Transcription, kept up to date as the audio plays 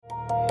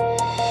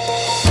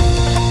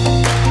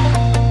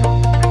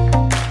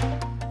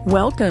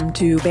Welcome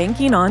to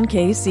Banking on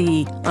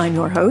KC. I'm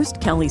your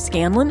host, Kelly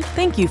Scanlon.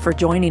 Thank you for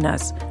joining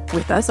us.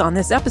 With us on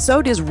this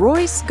episode is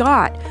Roy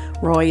Scott.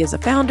 Roy is a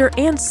founder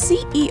and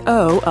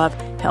CEO of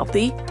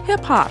Healthy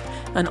Hip Hop,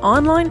 an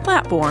online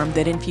platform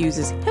that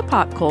infuses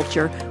hip-hop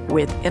culture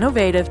with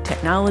innovative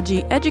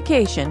technology,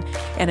 education,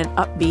 and an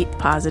upbeat,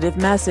 positive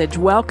message.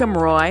 Welcome,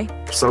 Roy.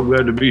 So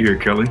glad to be here,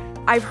 Kelly.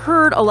 I've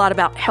heard a lot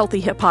about healthy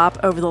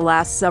hip-hop over the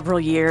last several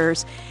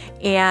years,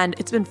 and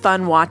it's been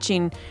fun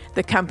watching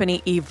the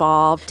company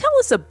evolve. Tell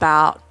us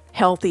about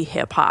Healthy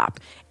Hip Hop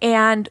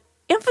and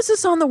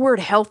emphasis on the word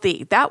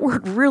healthy. That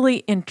word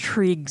really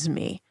intrigues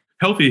me.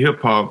 Healthy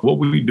hip hop, what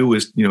we do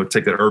is,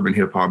 take that urban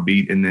hip hop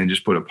beat and then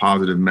just put a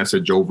positive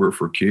message over it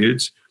for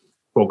kids,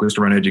 focused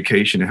around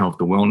education and health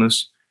and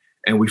wellness.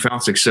 And we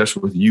found success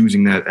with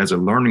using that as a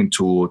learning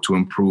tool to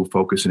improve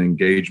focus and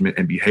engagement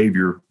and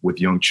behavior with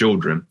young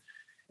children.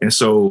 And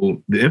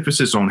so the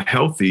emphasis on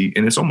healthy,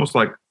 and it's almost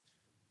like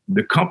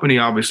the company,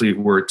 obviously,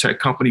 we're a tech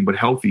company, but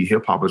healthy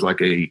hip hop is like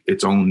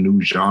its own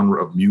new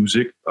genre of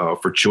music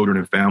for children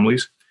and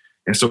families.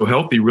 And so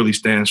healthy really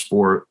stands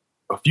for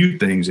a few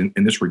things in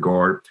this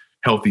regard: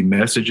 healthy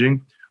messaging,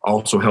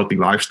 also healthy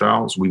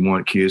lifestyles. We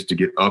want kids to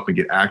get up and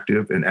get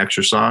active and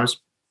exercise,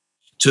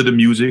 to the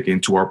music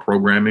and to our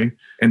programming.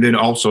 And then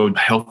also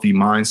healthy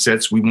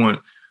mindsets. We want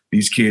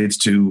these kids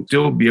to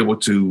still be able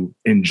to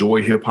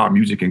enjoy hip hop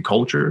music and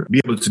culture, be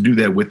able to do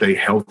that with a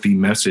healthy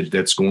message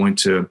that's going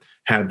to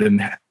have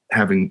them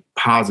having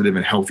positive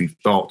and healthy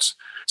thoughts.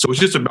 So it's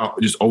just about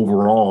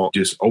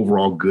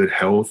overall good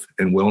health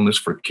and wellness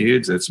for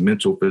kids. That's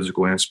mental,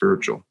 physical, and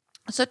spiritual.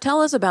 So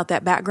tell us about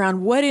that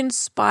background. What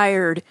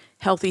inspired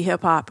Healthy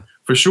Hip Hop?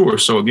 For sure.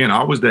 So again,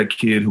 I was that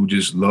kid who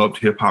just loved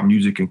hip hop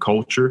music and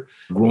culture.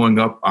 Growing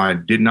up, I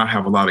did not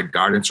have a lot of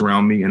guidance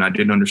around me, and I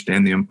didn't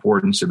understand the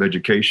importance of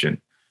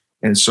education.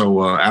 And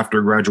so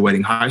after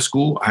graduating high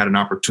school, I had an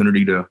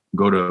opportunity to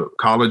go to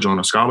college on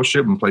a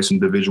scholarship and play some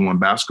Division I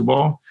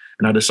basketball.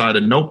 And I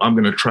decided, nope, I'm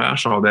going to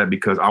trash all that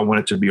because I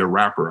wanted to be a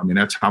rapper. I mean,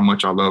 that's how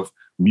much I love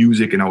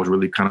music. And I was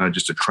really kind of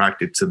just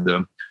attracted to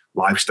the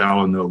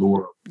lifestyle and the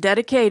allure.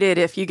 Dedicated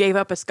if you gave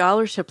up a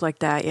scholarship like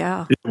that,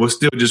 yeah. It was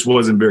still just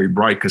wasn't very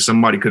bright because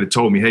somebody could have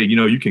told me, hey,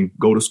 you can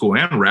go to school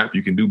and rap.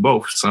 You can do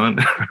both, son.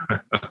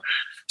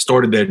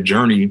 Started that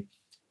journey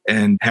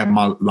and had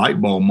my light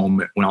bulb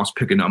moment when I was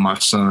picking up my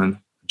son,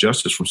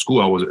 Justice, from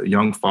school. I was a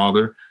young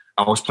father.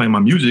 I was playing my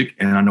music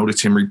and I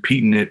noticed him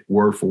repeating it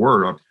word for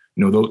word.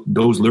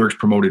 Those lyrics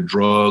promoted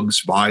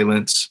drugs,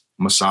 violence,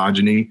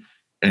 misogyny.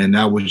 And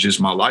that was just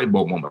my light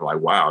bulb moment. Like,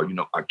 wow,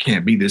 I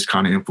can't be this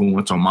kind of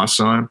influence on my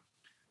son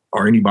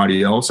or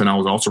anybody else. And I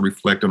was also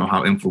reflecting on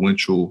how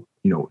influential,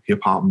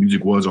 hip hop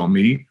music was on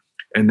me.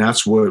 And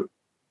that's what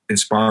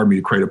inspired me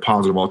to create a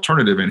positive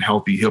alternative, and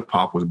Healthy Hip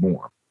Hop was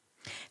born.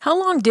 How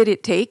long did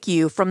it take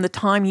you from the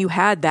time you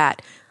had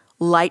that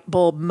light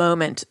bulb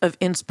moment of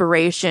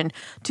inspiration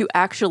to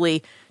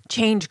actually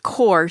change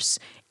course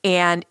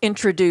and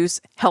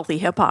introduce Healthy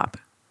Hip Hop?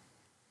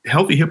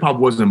 Healthy Hip Hop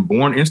wasn't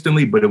born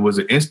instantly, but it was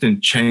an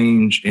instant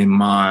change in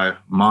my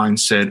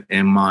mindset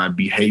and my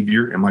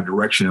behavior and my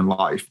direction in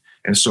life.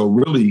 And so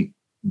really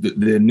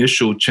the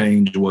initial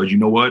change was, you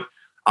know what?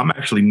 I'm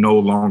actually no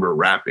longer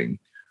rapping.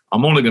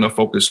 I'm only going to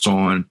focus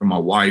on my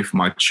wife,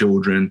 my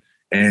children,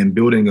 and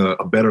building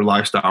a better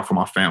lifestyle for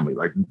my family.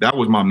 Like, that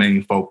was my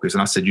main focus.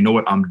 And I said, you know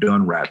what? I'm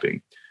done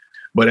rapping.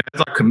 But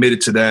as I committed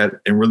to that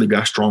and really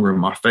got stronger in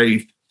my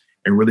faith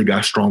and really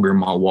got stronger in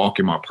my walk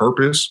and my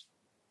purpose,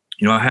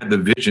 I had the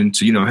vision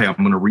to, hey, I'm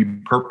going to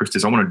repurpose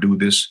this. I want to do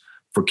this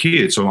for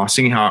kids. So I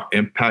seen how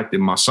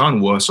impacted my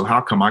son was. So how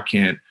come I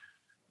can't,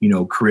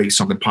 create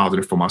something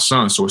positive for my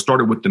son? So it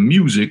started with the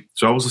music.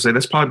 So I was going to say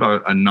that's probably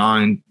about a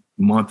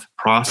 9-month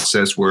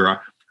process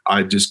where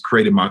I just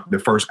created the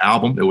first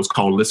album. It was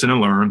called Listen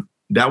and Learn.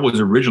 That was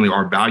originally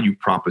our value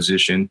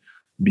proposition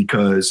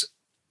because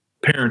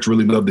parents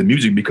really loved the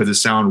music because it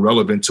sounded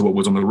relevant to what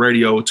was on the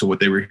radio, to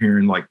what they were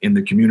hearing like in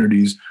the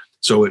communities.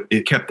 So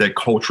it kept that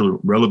cultural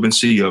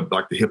relevancy of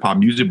like the hip hop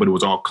music, but it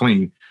was all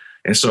clean.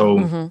 And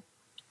so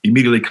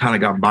immediately kind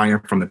of got buy-in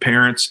from the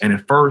parents. And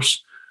at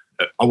first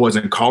I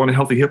wasn't calling it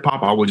Healthy Hip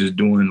Hop. I was just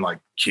doing like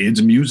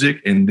kids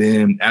music. And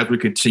then as we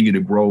continue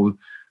to grow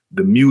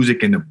the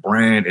music and the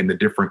brand and the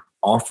different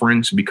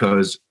offerings,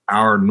 because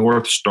our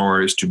North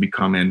Star is to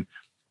become an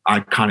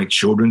iconic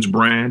children's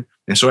brand.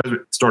 And so as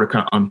it started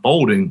kind of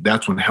unfolding,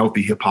 that's when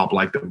Healthy Hip Hop,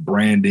 like the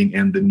branding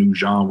and the new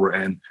genre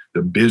and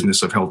the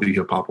business of Healthy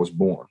Hip Hop, was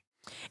born.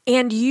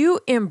 And you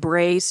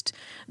embraced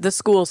the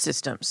school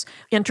systems,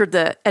 entered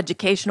the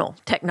educational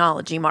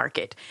technology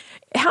market.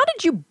 How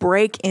did you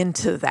break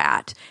into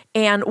that?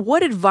 And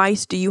what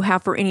advice do you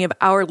have for any of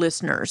our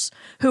listeners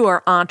who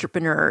are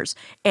entrepreneurs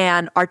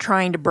and are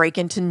trying to break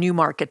into new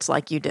markets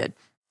like you did?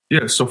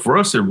 Yeah, so for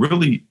us, it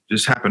really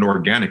just happened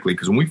organically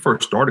because when we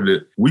first started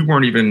it, we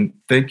weren't even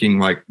thinking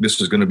like this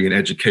was going to be an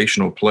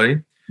educational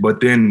play.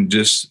 But then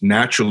just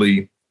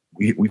naturally,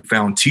 we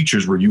found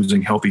teachers were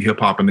using Healthy Hip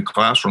Hop in the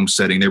classroom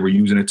setting. They were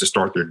using it to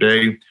start their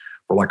day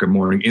for like a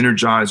morning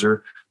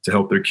energizer to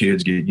help their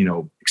kids get,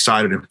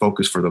 excited and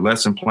focused for the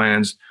lesson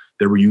plans.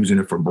 They were using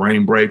it for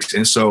brain breaks.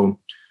 And so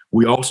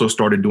we also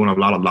started doing a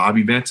lot of live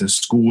events, and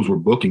schools were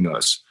booking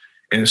us.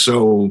 And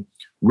so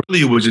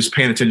really it was just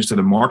paying attention to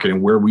the market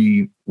and where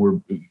we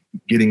were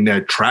getting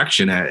that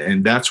traction at.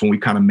 And that's when we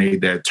kind of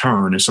made that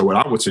turn. And so what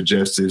I would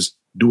suggest is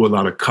do a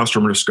lot of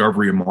customer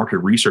discovery and market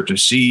research and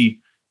see,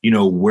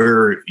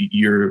 where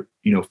you're,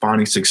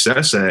 finding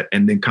success at,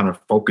 and then kind of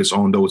focus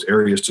on those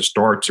areas to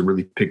start to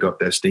really pick up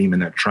that steam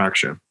and that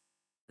traction.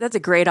 That's a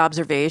great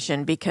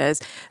observation,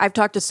 because I've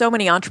talked to so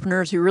many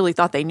entrepreneurs who really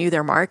thought they knew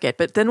their market.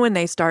 But then when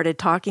they started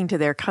talking to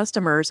their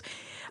customers,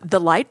 the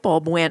light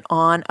bulb went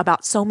on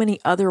about so many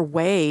other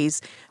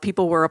ways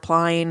people were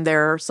applying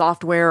their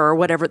software or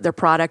whatever, their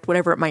product,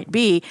 whatever it might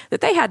be,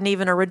 that they hadn't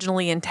even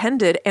originally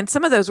intended. And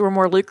some of those were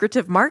more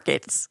lucrative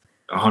markets.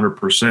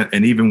 100%.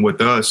 And even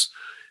with us,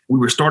 we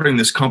were starting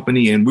this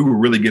company and we were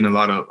really getting a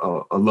lot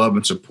of love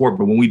and support.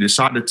 But when we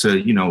decided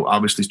to,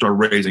 obviously start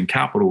raising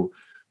capital,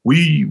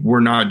 we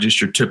were not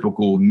just your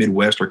typical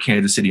Midwest or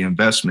Kansas City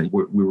investment.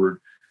 We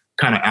were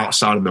kind of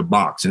outside of the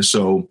box. And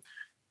so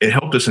it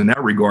helped us in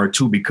that regard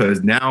too,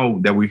 because now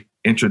that we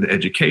entered the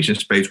education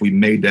space, we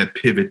made that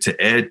pivot to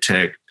ed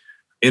tech,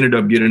 ended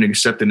up getting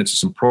accepted into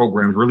some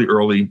programs really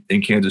early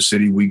in Kansas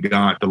City. We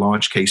got the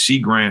Launch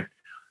KC grant.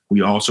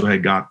 We also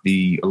had got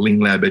the Lean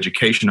Lab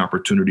education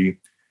opportunity.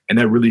 And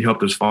that really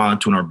helped us fine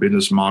tune our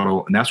business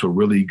model. And that's what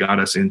really got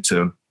us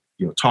into,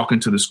 talking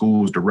to the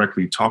schools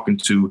directly, talking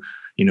to,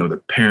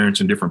 the parents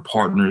and different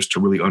partners to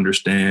really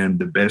understand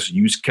the best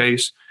use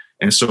case.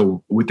 And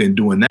so within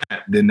doing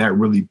that, then that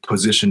really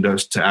positioned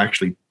us to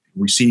actually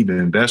receive an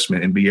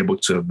investment and be able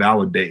to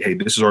validate, hey,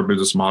 this is our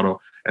business model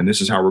and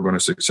this is how we're going to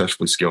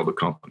successfully scale the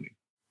company.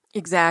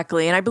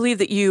 Exactly. And I believe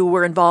that you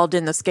were involved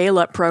in the Scale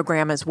Up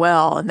program as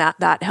well. And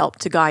that helped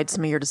to guide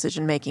some of your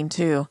decision making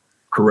too.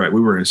 Correct.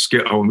 We were in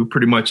scale. We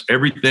pretty much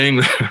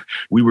everything.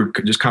 We were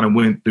just kind of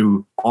went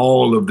through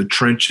all of the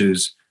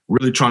trenches,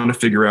 really trying to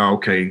figure out,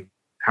 okay,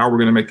 how we're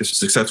going to make this a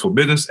successful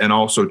business and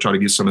also try to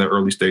get some of that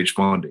early stage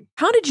funding.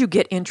 How did you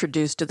get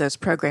introduced to those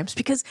programs?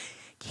 Because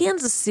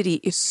Kansas City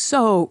is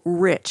so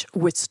rich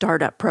with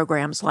startup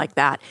programs like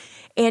that.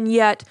 And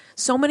yet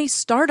so many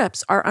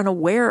startups are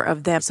unaware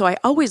of them. So I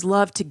always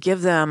love to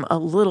give them a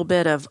little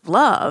bit of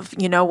love,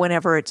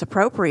 whenever it's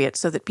appropriate,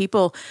 so that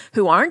people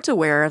who aren't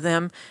aware of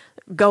them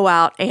go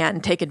out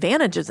and take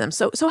advantage of them.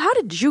 So how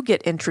did you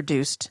get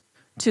introduced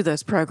to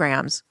those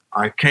programs?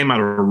 I came out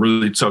of a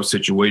really tough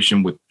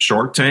situation with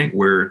Shark Tank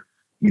where,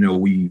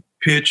 we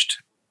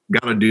pitched,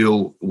 got a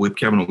deal with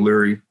Kevin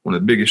O'Leary, one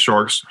of the biggest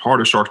sharks,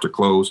 hardest sharks to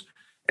close.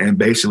 And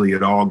basically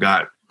it all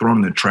got thrown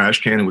in the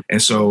trash can.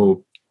 And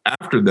so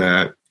after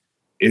that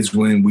is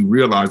when we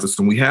realized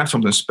that we have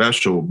something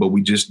special, but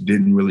we just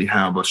didn't really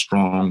have a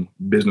strong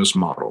business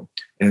model.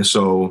 And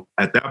so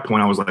at that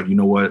point, I was like, you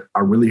know what?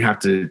 I really have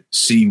to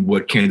see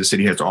what Kansas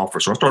City has to offer.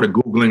 So I started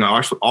Googling.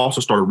 I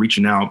also started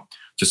reaching out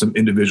to some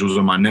individuals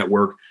on my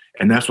network.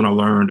 And that's when I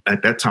learned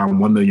at that time,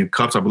 1 million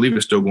cups. I believe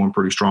it's still going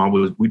pretty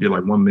strong. We did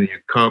like 1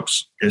 million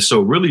cups. And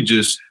so really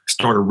just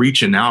started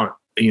reaching out,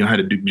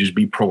 had to just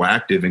be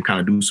proactive and kind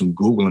of do some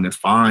Googling and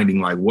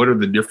finding like, what are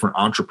the different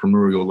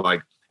entrepreneurial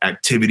like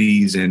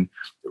activities, and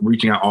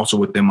reaching out also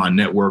within my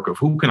network of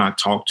who can I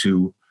talk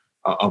to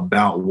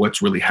about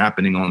what's really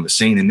happening on the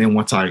scene. And then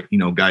once I,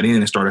 got in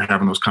and started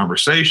having those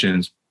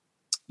conversations,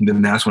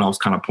 then that's when I was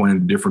kind of pointing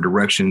in different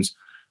directions.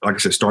 Like I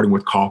said, starting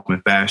with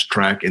Kaufman Fast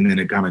Track, and then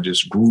it kind of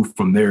just grew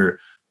from there,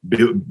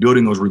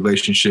 building those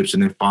relationships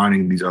and then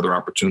finding these other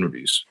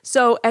opportunities.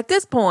 So at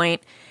this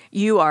point,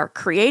 you are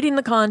creating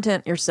the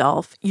content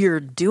yourself. You're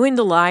doing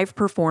the live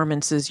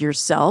performances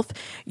yourself.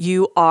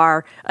 You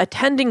are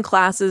attending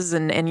classes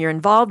and you're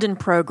involved in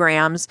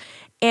programs.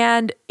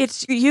 And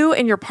it's you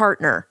and your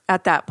partner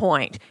at that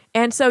point.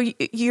 And so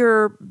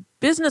your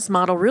business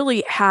model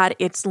really had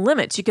its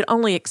limits. You could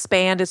only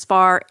expand as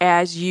far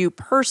as you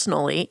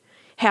personally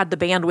had the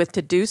bandwidth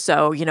to do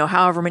so,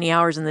 however many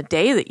hours in the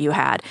day that you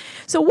had.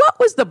 So what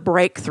was the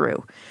breakthrough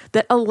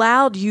that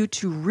allowed you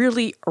to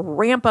really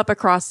ramp up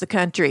across the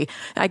country?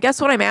 I guess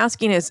what I'm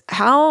asking is,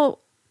 how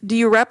do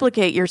you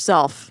replicate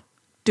yourself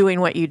doing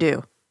what you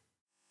do?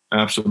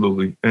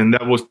 Absolutely. And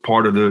that was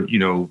part of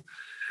the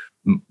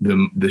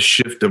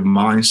shift of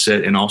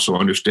mindset and also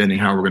understanding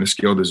how we're going to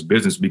scale this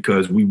business,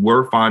 because we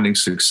were finding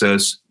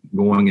success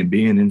going and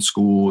being in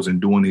schools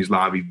and doing these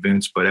live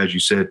events. But as you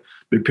said,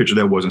 big picture,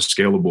 that wasn't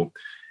scalable.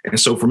 And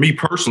so for me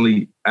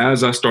personally,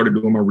 as I started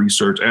doing my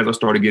research, as I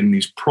started getting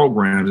these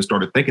programs and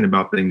started thinking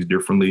about things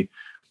differently,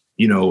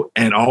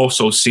 and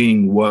also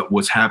seeing what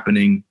was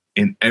happening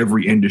in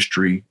every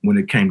industry when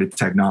it came to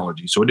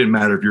technology. So it didn't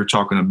matter if you're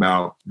talking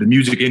about the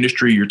music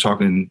industry, you're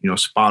talking,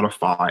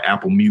 Spotify,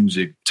 Apple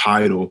Music,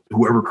 Tidal,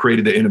 whoever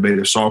created the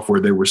innovative software,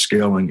 they were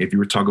scaling. If you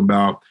were talking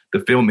about the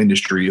film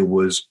industry, it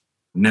was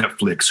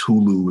Netflix,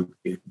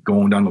 Hulu,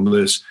 going down the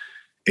list.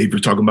 If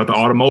you're talking about the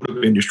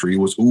automotive industry, it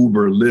was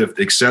Uber,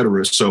 Lyft, et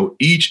cetera. So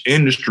each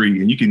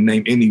industry, and you can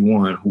name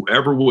anyone,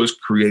 whoever was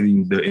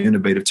creating the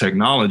innovative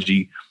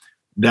technology,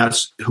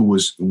 that's who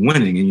was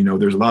winning.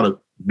 And, there's a lot of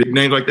big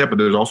names like that, but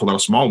there's also a lot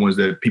of small ones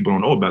that people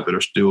don't know about that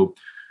are still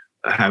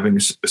having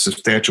a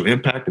substantial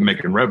impact and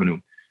making revenue.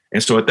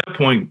 And so at that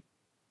point,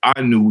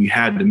 I knew we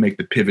had to make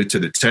the pivot to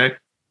the tech.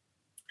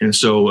 And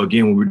so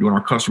again, when we were doing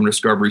our customer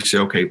discovery, say,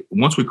 okay,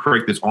 once we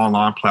create this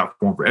online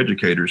platform for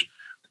educators,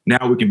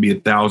 now we can be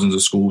at thousands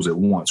of schools at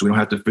once. We don't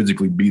have to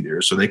physically be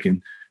there. So they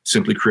can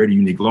simply create a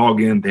unique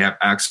login. They have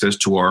access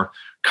to our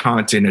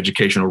content,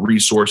 educational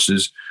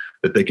resources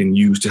that they can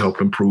use to help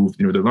improve,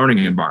 their learning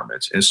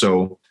environments. And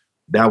so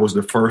that was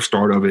the first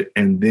start of it.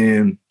 And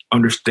then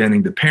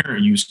understanding the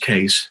parent use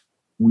case,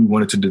 we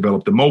wanted to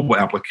develop the mobile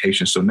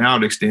application. So now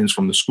it extends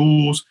from the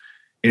schools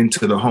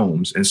into the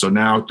homes. And so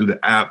now through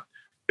the app,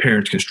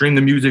 parents can stream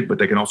the music, but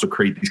they can also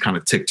create these kind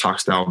of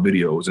TikTok style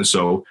videos. And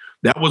so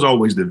that was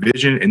always the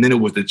vision. And then it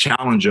was the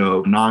challenge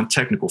of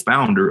non-technical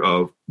founder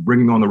of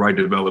bringing on the right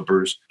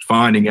developers,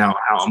 finding out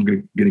how I'm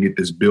going to get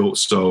this built.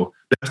 So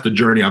that's the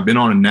journey I've been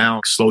on. And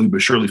now slowly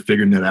but surely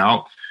figuring that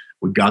out.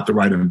 We got the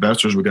right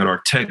investors. We got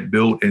our tech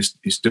built. It's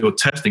still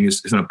testing.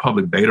 It's in a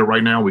public beta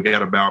right now. We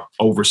got about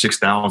over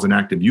 6,000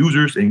 active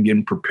users and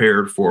getting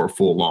prepared for a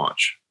full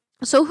launch.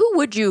 So who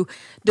would you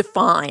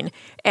define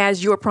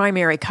as your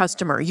primary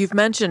customer? You've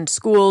mentioned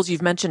schools,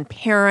 you've mentioned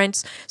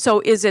parents.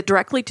 So is it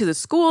directly to the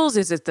schools?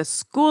 Is it the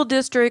school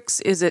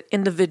districts? Is it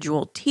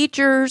individual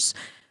teachers?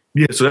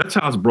 Yeah, so that's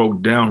how it's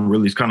broke down.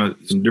 Really, it's kind of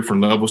some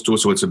different levels to it.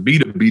 So it's a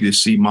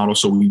B2B2C model.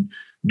 So we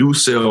do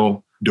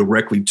sell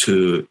directly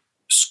to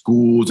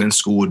schools and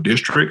school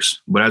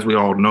districts. But as we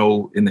all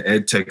know, in the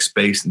ed tech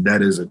space,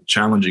 that is a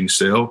challenging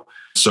sell.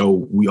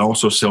 So we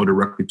also sell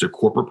directly to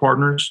corporate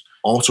partners.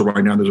 Also,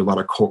 right now, there's a lot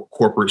of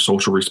corporate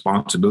social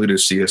responsibility,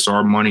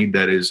 CSR money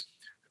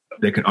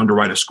that can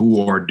underwrite a school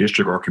or a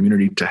district or a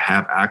community to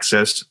have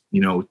access,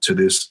 to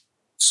this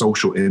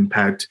social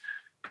impact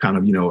kind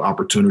of,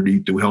 opportunity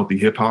through Healthy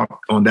Hip Hop.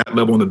 On that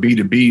level, on the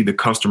B2B, the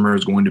customer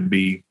is going to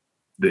be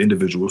the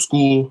individual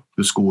school,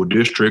 the school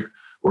district.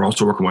 We're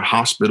also working with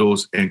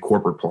hospitals and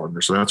corporate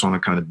partners. So that's on the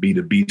kind of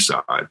B2B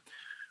side.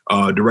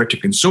 Direct to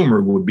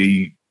consumer would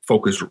be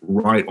focused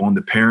right on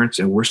the parents.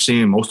 And we're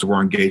seeing most of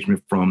our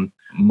engagement from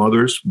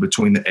mothers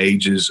between the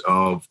ages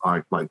of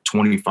like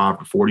 25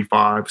 to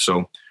 45.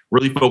 So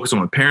really focus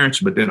on the parents,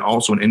 but then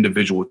also an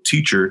individual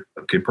teacher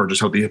can purchase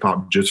Healthy Hip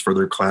Hop just for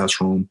their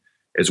classroom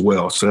as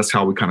well. So that's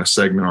how we kind of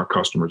segment our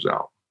customers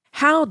out.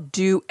 How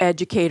do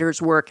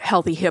educators work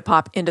Healthy Hip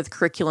Hop into the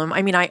curriculum?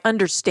 I mean, I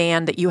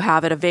understand that you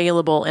have it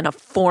available in a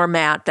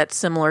format that's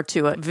similar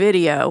to a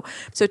video.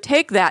 So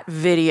take that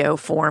video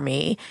for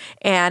me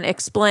and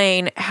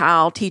explain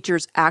how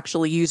teachers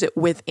actually use it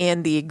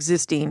within the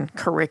existing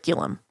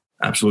curriculum.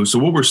 Absolutely. So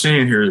what we're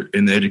seeing here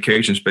in the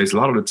education space, a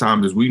lot of the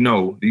times, as we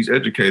know, these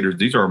educators,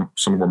 these are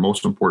some of our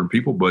most important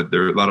people, but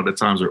a lot of the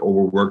times they're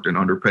overworked and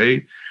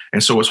underpaid.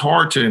 And so it's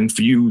hard to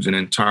infuse an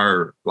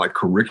entire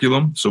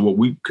curriculum. So what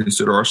we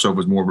consider ourselves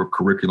as more of a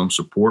curriculum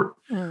support.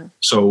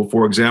 So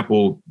for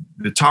example,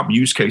 the top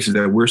use cases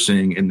that we're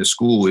seeing in the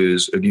school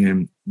is,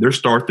 again, they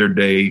start their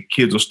day,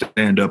 kids will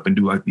stand up and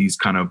do like these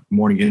kind of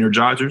morning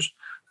energizers.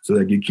 So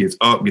they get kids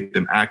up, get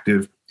them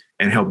active,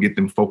 and help get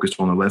them focused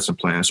on the lesson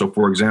plan. So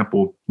for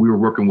example, we were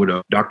working with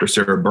Dr.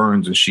 Sarah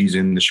Burns, and she's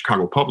in the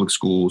Chicago Public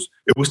Schools.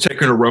 It was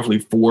taking her roughly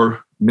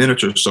 4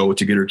 minutes or so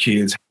to get her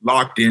kids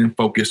locked in,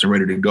 focused, and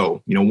ready to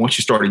go. Once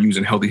she started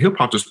using Healthy Hip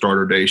Hop to start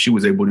her day, she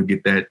was able to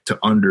get that to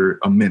under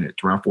a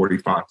minute, around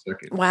 45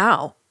 seconds.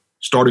 Wow.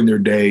 Starting their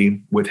day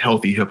with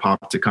Healthy Hip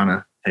Hop to kind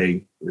of,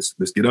 hey, let's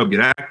get up, get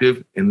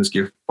active, and let's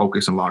get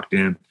focused and locked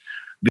in.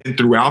 Then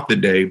throughout the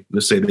day,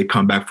 let's say they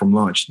come back from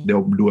lunch,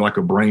 they'll do like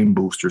a brain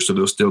booster. So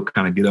they'll still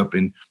kind of get up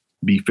and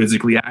be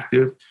physically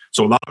active.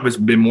 So a lot of it's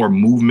been more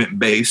movement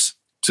based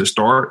to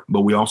start,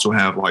 but we also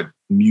have like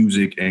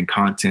music and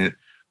content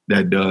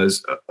that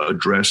does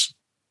address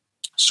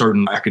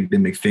certain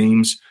academic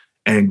themes.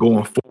 And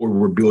going forward,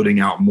 we're building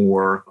out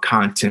more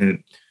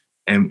content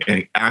and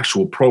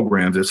actual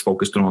programs that's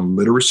focused on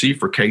literacy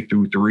for K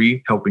through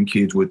 3, helping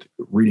kids with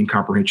reading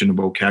comprehension and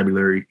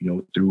vocabulary,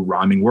 through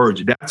rhyming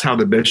words. That's how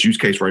the best use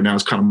case right now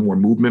is kind of more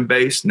movement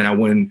based. Now,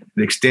 when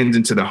it extends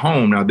into the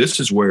home, now this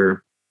is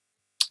where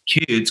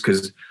kids,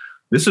 because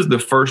this is the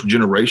first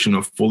generation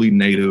of fully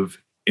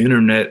native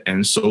internet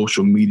and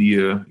social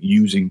media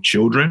using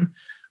children.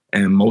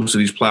 And most of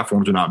these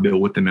platforms are not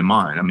built with them in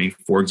mind. I mean,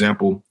 for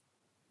example,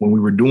 when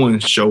we were doing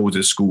shows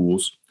at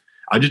schools,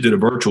 I just did a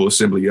virtual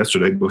assembly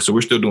yesterday, so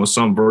we're still doing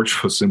some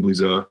virtual assemblies.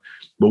 But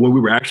when we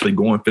were actually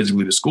going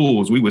physically to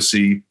schools, we would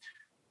see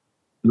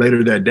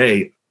later that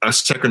day, a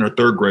second or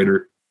third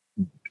grader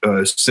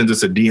sends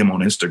us a DM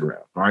on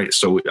Instagram, right?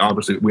 So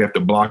obviously we have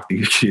to block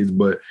these kids,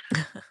 but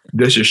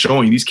that's just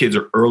showing you these kids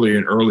are earlier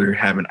and earlier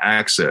having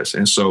access.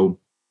 And so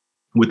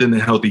within the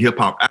Healthy Hip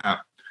Hop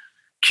app,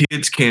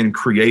 kids can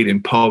create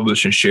and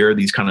publish and share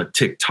these kind of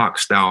TikTok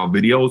style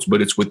videos,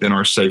 but it's within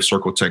our Safe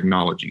Circle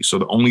technology. So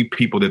the only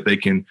people that they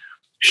can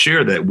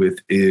share that with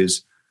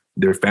is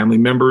their family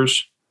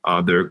members,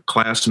 their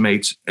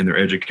classmates, and their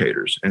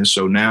educators. And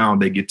so now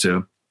they get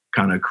to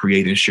kind of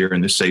create and share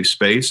in this safe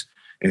space.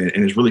 And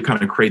it's really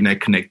kind of creating that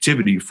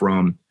connectivity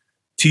from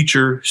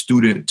teacher,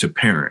 student to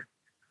parent,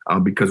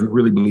 because we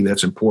really believe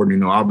that's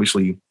important.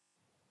 Obviously,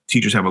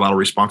 teachers have a lot of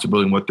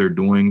responsibility in what they're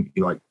doing,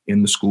 like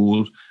in the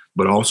schools,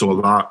 but also a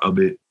lot of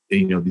it,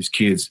 these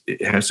kids,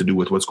 it has to do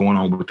with what's going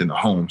on within the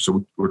home.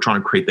 So we're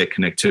trying to create that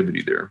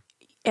connectivity there.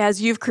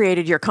 As you've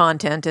created your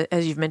content,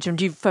 as you've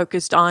mentioned, you've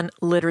focused on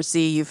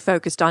literacy, you've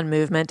focused on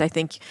movement. I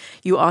think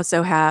you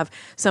also have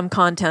some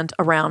content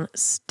around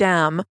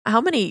STEM. How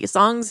many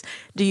songs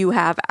do you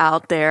have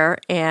out there,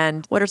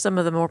 and what are some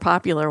of the more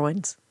popular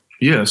ones?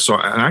 Yeah, so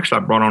I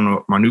brought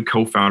on my new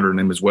co-founder. Her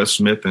name is Wes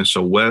Smith. And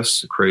so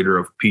Wes, the creator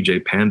of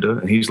PJ Panda,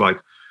 and he's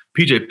like,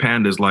 PJ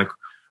Panda is like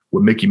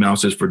what Mickey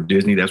Mouse is for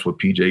Disney. That's what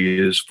PJ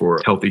is for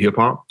healthy hip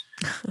hop.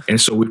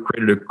 And so we've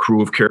created a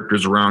crew of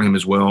characters around him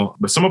as well.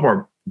 But some of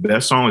our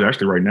best songs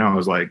actually right now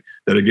is like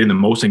that are getting the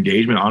most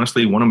engagement.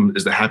 Honestly, one of them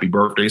is the happy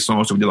birthday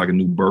song. So we did like a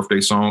new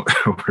birthday song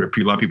where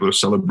a lot of people are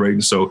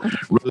celebrating. So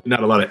really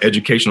not a lot of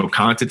educational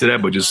content to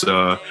that, but just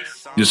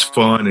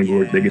fun,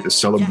 and they get to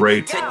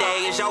celebrate.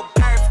 Today is your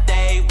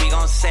birthday, we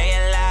gon' say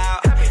it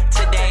loud.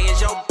 Today is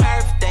your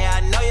birthday,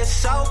 I know you're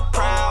so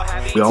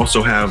proud. We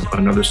also have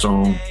another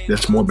song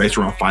that's more based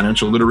around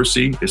financial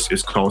literacy.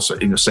 It's called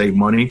Save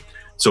Money.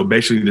 So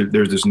basically,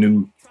 there's this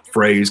new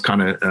phrase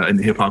kind of in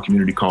the hip hop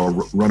community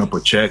called run up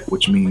a check,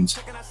 which means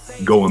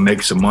go and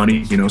make some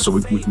money. So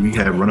we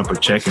have run up a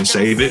check and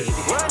save it.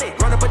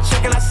 Run up a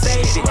check and I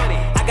saved it.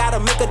 I gotta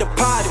make a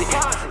deposit.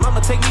 Mama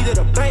take me to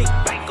the bank.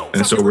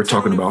 And so we're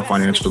talking about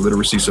financial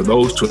literacy. So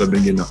those two have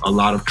been getting a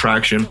lot of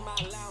traction.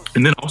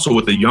 And then also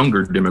with the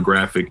younger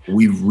demographic,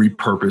 we've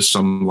repurposed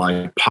some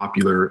like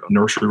popular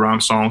nursery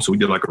rhyme songs. So we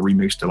did like a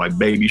remix to like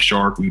Baby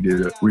Shark. We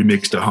did a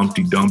remix to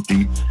Humpty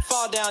Dumpty.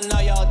 Fall down, now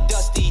y'all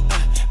dusty.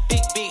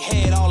 Big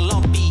head, all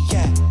lumpy,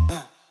 yeah.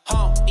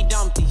 Humpty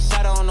Dumpty,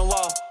 sat on the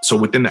wall. So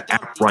within the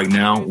app right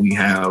now, we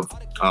have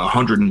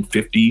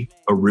 150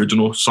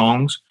 original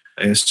songs.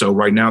 And so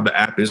right now the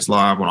app is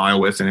live on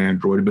iOS and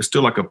Android, but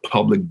still like a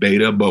public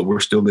beta, but we're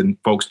still letting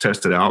folks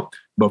test it out.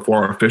 But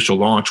for our official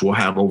launch, we'll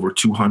have over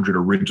 200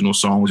 original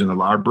songs in the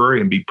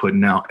library and be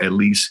putting out at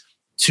least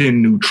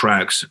 10 new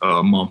tracks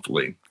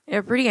monthly.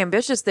 Yeah, pretty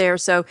ambitious there.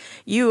 So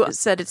you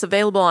said it's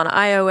available on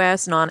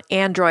iOS and on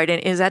Android.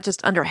 And is that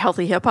just under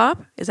Healthy Hip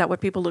Hop? Is that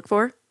what people look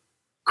for?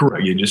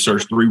 Correct. You just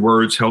search 3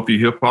 words, Healthy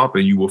Hip Hop,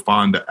 and you will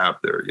find the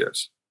app there.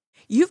 Yes.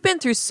 You've been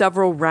through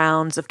several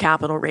rounds of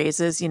capital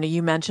raises.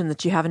 You mentioned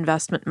that you have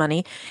investment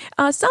money.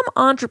 Some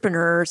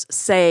entrepreneurs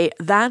say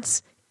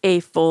that's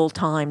a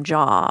full-time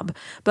job.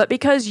 But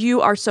because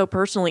you are so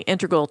personally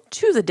integral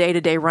to the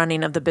day-to-day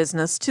running of the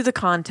business, to the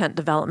content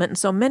development, and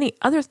so many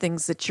other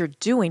things that you're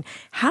doing,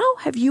 how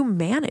have you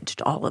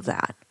managed all of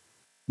that?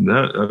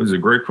 That is a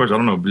great question. I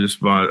don't know,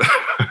 just my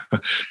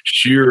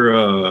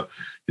sheer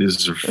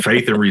is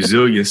faith and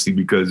resiliency,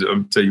 because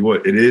I'll tell you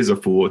what, it is a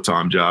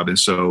full-time job. And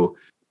so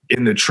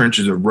in the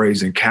trenches of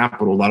raising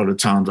capital, a lot of the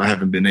times I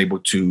haven't been able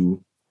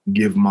to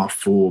give my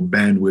full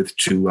bandwidth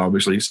to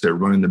obviously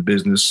running the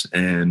business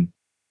and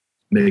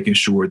making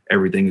sure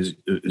everything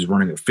is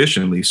running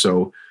efficiently.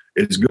 So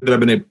it's good that I've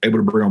been able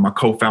to bring on my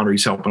co-founder.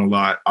 He's helping a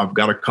lot. I've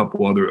got a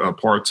couple other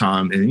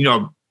part-time, and,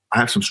 I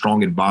have some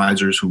strong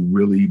advisors who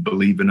really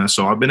believe in us.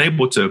 So I've been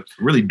able to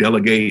really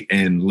delegate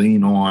and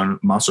lean on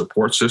my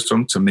support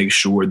system to make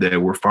sure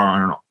that we're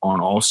firing on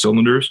all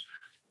cylinders.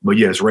 But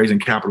yes, raising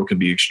capital can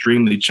be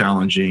extremely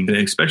challenging, and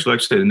especially,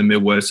 like I said, in the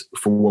Midwest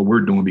for what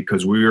we're doing,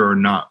 because we are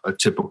not a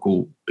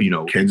typical,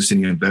 Kansas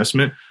City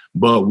investment,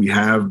 but we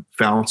have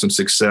found some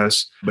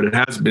success, but it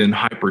has been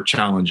hyper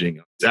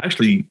challenging. It's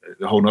actually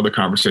a whole other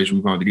conversation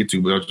we wanted to get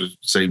to, but I'll just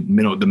say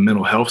the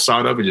mental health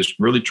side of it, just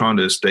really trying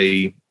to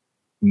stay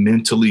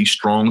mentally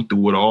strong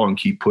through it all and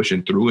keep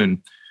pushing through.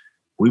 And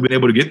we've been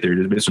able to get there.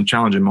 There's been some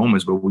challenging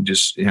moments, but we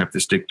just have to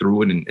stick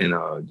through it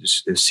and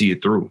just see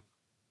it through.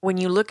 When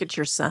you look at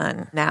your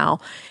son now,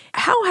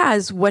 how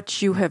has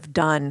what you have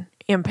done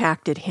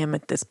impacted him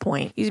at this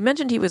point? You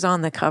mentioned he was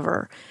on the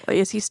cover.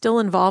 Is he still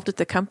involved at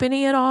the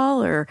company at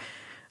all? Or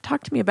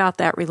talk to me about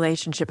that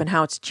relationship and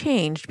how it's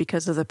changed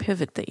because of the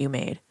pivot that you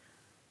made.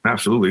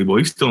 Absolutely. Well,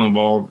 he's still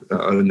involved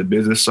in the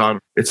business side.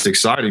 It's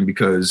exciting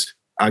because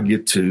I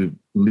get to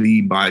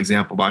lead by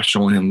example by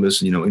showing him,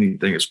 listen,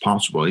 anything is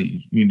possible.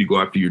 You need to go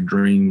after your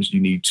dreams. You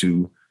need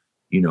to,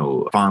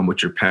 find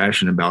what you're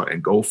passionate about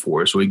and go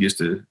for it. So he gets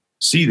to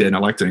see that. And I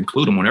like to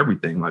include him on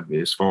everything, like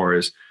as far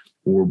as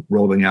we're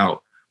rolling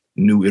out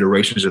new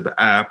iterations of the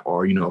app,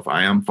 or, if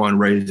I am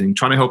fundraising,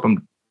 trying to help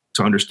him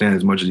to understand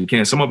as much as he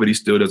can. Some of it he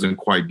still doesn't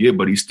quite get,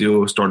 but he's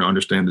still starting to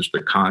understand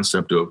the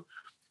concept of,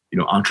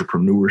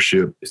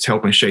 entrepreneurship. It's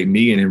helping shape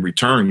me. And in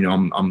return,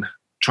 I'm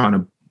trying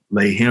to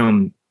lay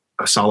him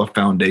a solid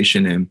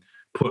foundation and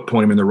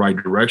point him in the right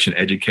direction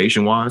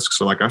education wise.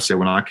 So like I said,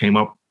 when I came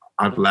up,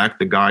 I lacked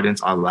the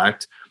guidance. I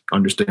lacked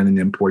understanding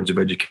the importance of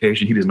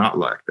education. He does not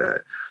lack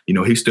that.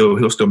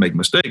 He'll still make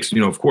mistakes.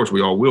 Of course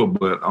we all will,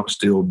 but I'm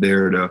still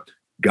there to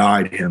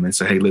guide him and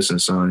say, hey, listen,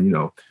 son,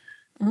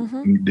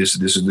 this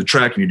is the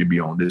track you need to be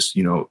on. This,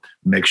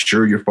 make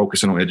sure you're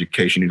focusing on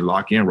education. You need to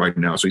lock in right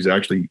now. So he's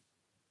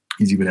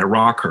even at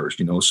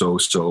Rockhurst,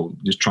 so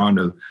just trying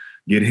to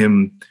get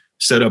him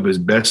set up as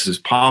best as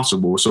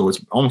possible. So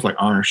it's almost like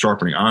iron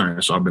sharpening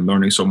iron. So I've been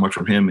learning so much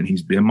from him, and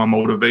he's been my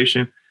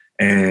motivation.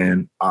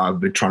 And I've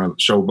been trying to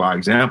show by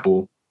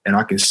example, and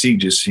I can see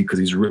because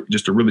he's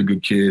just a really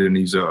good kid, and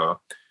he's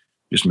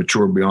just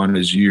mature beyond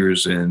his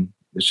years, and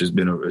it's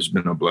been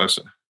a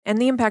blessing. And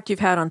the impact you've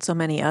had on so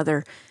many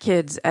other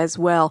kids as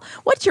well.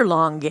 What's your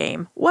long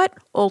game? What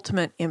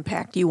ultimate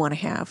impact do you want to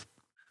have?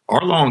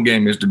 Our long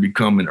game is to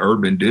become an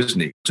urban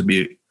Disney, to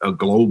be a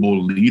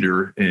global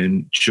leader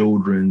in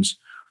children's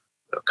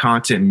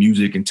content,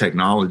 music, and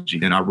technology.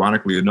 And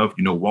ironically enough,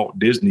 Walt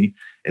Disney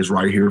is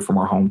right here from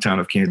our hometown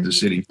of Kansas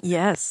City.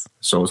 Yes.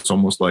 So it's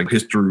almost like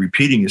history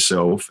repeating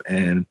itself.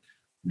 And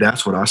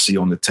that's what I see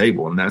on the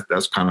table. And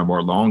that's kind of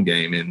our long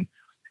game.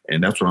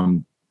 And that's what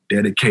I'm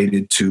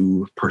dedicated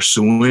to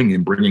pursuing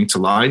and bringing to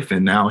life.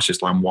 And now it's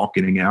just like I'm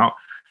walking it out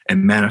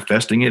and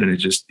manifesting it. And it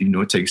just,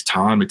 it takes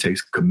time, it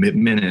takes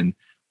commitment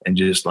and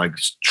just like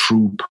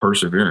true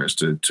perseverance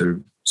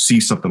to see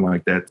something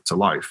like that to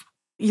life.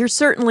 You're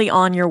certainly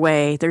on your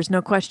way. There's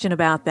no question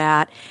about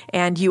that.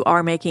 And you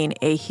are making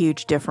a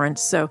huge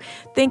difference. So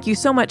thank you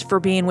so much for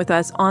being with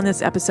us on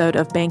this episode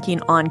of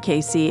Banking on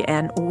KC.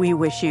 And we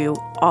wish you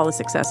all the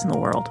success in the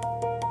world.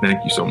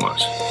 Thank you so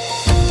much.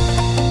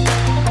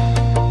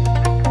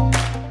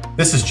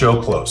 This is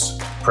Joe Close,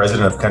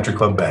 president of Country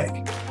Club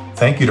Bank.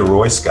 Thank you to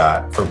Roy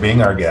Scott for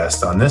being our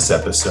guest on this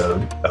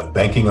episode of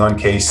Banking on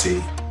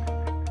KC.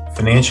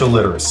 Financial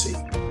literacy,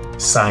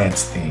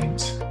 science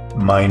themes,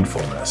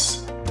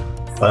 mindfulness,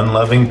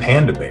 fun-loving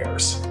panda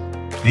bears.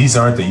 These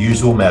aren't the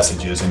usual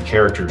messages and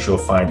characters you'll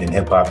find in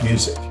hip-hop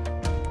music.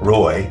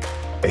 Roy,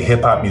 a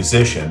hip-hop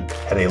musician,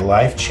 had a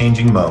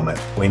life-changing moment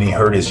when he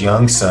heard his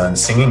young son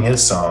singing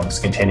his songs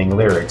containing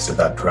lyrics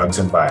about drugs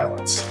and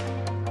violence.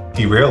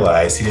 He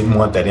realized he didn't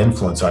want that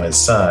influence on his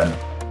son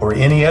or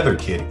any other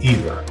kid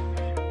either,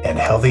 and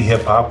healthy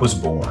hip-hop was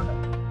born.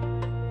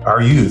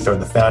 Our youth are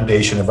the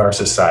foundation of our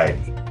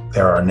society.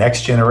 They're our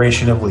next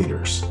generation of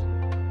leaders.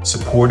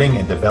 Supporting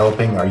and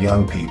developing our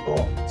young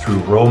people through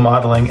role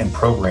modeling and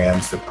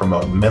programs that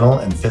promote mental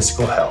and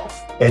physical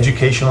health,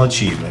 educational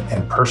achievement,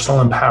 and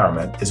personal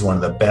empowerment is one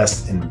of the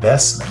best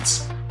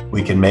investments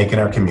we can make in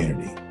our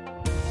community.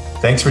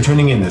 Thanks for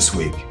tuning in this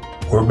week.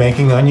 We're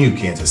banking on you,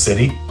 Kansas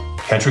City.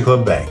 Country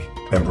Club Bank,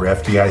 member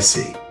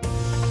FDIC.